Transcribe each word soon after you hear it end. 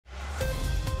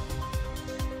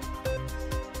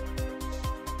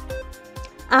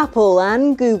Apple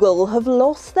and Google have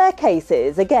lost their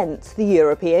cases against the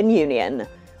European Union.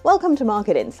 Welcome to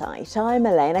Market Insight, I'm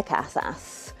Elena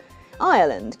Casas.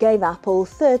 Ireland gave Apple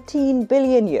 €13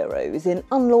 billion in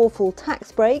unlawful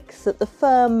tax breaks that the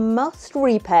firm must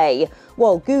repay,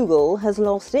 while Google has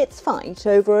lost its fight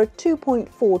over a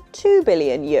 €2.42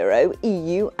 billion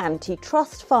EU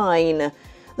antitrust fine.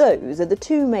 Those are the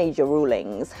two major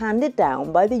rulings handed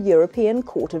down by the European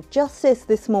Court of Justice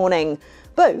this morning.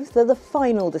 Both are the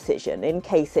final decision in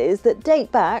cases that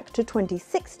date back to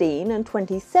 2016 and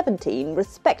 2017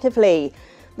 respectively.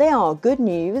 They are good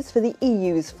news for the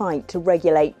EU's fight to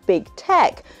regulate big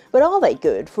tech, but are they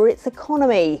good for its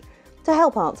economy? To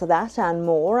help answer that and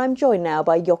more, I'm joined now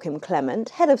by Joachim Klement,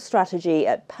 Head of Strategy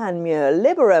at Panmure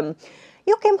Liberum.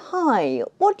 Joachim, hi.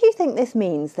 What do you think this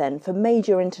means then for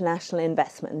major international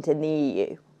investment in the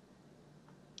EU?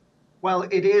 Well,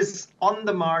 it is on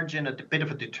the margin a bit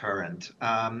of a deterrent.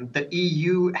 The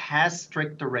EU has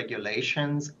stricter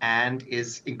regulations and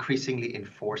is increasingly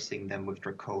enforcing them with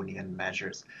draconian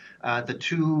measures. The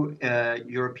two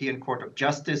European Court of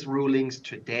Justice rulings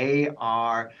today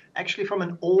are actually from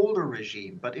an older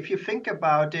regime. But if you think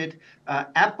about it,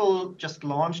 Apple just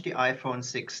launched the iPhone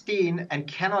 16 and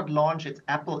cannot launch its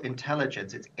Apple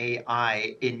Intelligence, its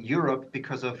AI, in Europe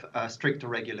because of stricter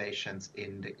regulations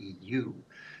in the EU.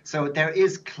 So there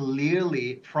is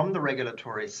clearly, from the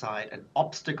regulatory side, an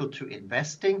obstacle to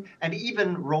investing and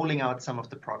even rolling out some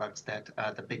of the products that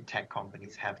the big tech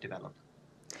companies have developed.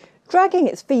 Dragging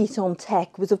its feet on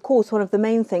tech was, of course, one of the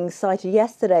main things cited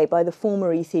yesterday by the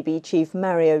former ECB chief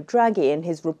Mario Draghi in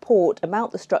his report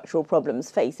about the structural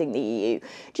problems facing the EU.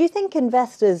 Do you think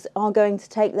investors are going to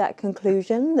take that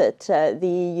conclusion that the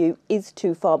EU is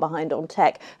too far behind on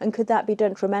tech, and could that be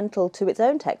detrimental to its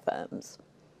own tech firms?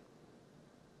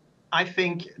 I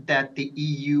think that the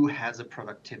EU has a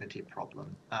productivity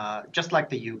problem, just like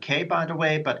the UK, by the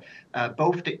way, but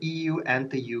both the EU and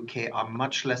the UK are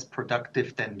much less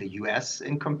productive than the US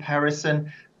in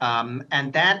comparison.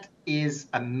 And that is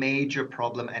a major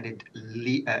problem, and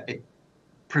it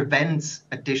prevents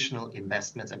additional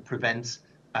investments and prevents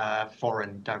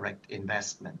foreign direct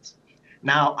investments.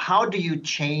 Now, how do you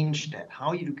change that?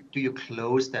 How do you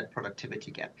close that productivity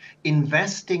gap?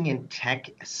 Investing in tech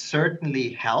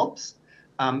certainly helps,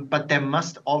 but there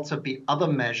must also be other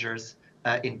measures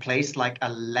in place, like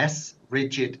a less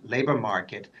rigid labor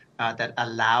market that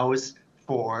allows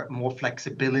for more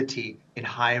flexibility in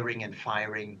hiring and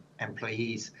firing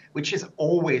employees, which is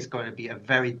always going to be a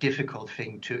very difficult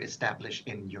thing to establish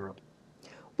in Europe.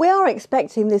 We are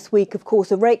expecting this week, of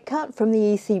course, a rate cut from the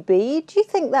ECB. Do you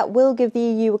think that will give the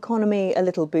EU economy a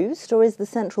little boost, or is the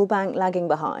central bank lagging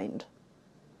behind?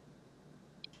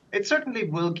 It certainly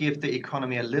will give the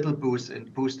economy a little boost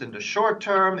in the short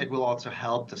term. It will also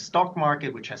help the stock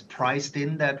market, which has priced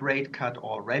in that rate cut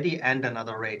already, and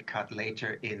another rate cut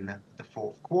later in the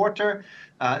fourth quarter.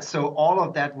 So all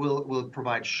of that will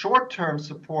provide short-term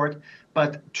support.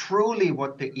 But truly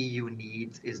what the EU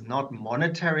needs is not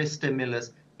monetary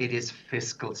stimulus, it is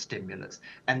fiscal stimulus.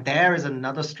 And there is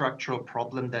another structural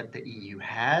problem that the EU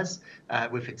has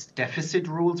with its deficit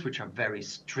rules, which are very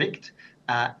strict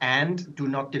and do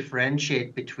not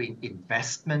differentiate between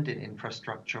investment in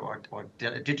infrastructure or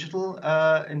digital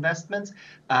investments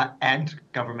and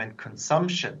government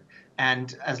consumption.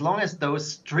 And as long as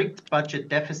those strict budget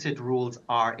deficit rules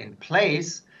are in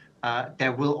place,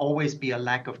 there will always be a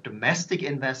lack of domestic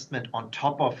investment on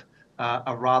top of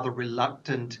a rather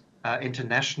reluctant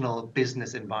international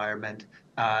business environment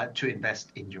to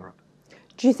invest in Europe.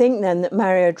 Do you think then that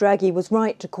Mario Draghi was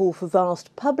right to call for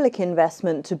vast public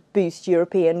investment to boost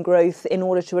European growth in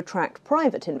order to attract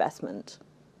private investment?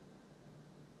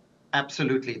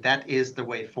 Absolutely. That is the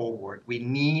way forward. We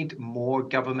need more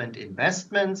government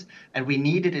investments, and we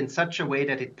need it in such a way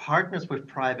that it partners with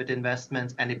private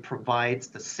investments and it provides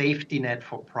the safety net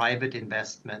for private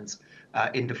investments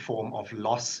in the form of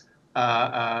loss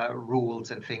rules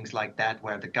and things like that,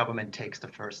 where the government takes the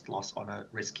first loss on a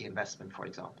risky investment, for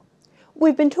example.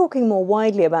 We've been talking more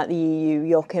widely about the EU,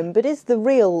 Joachim, but is the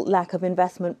real lack of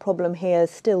investment problem here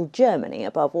still Germany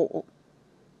above all?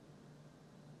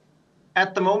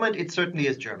 At the moment, it certainly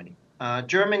is Germany.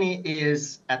 Germany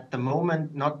is, at the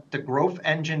moment, not the growth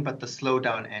engine, but the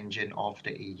slowdown engine of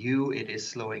the EU. It is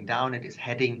slowing down. It is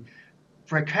heading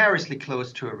precariously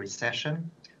close to a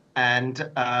recession. And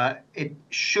it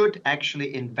should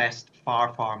actually invest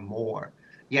far, far more.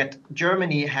 Yet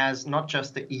Germany has not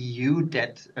just the EU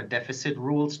debt deficit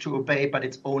rules to obey, but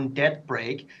its own debt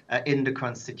brake in the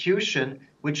constitution,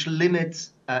 which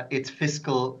limits its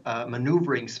fiscal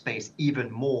maneuvering space even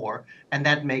more. And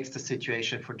that makes the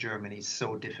situation for Germany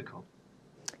so difficult.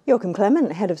 Joachim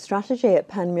Klement, Head of Strategy at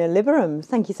Panmure Liberum.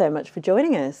 Thank you so much for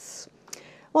joining us.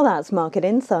 Well, that's Market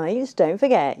Insight. Don't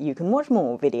forget, you can watch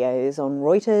more videos on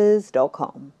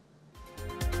Reuters.com.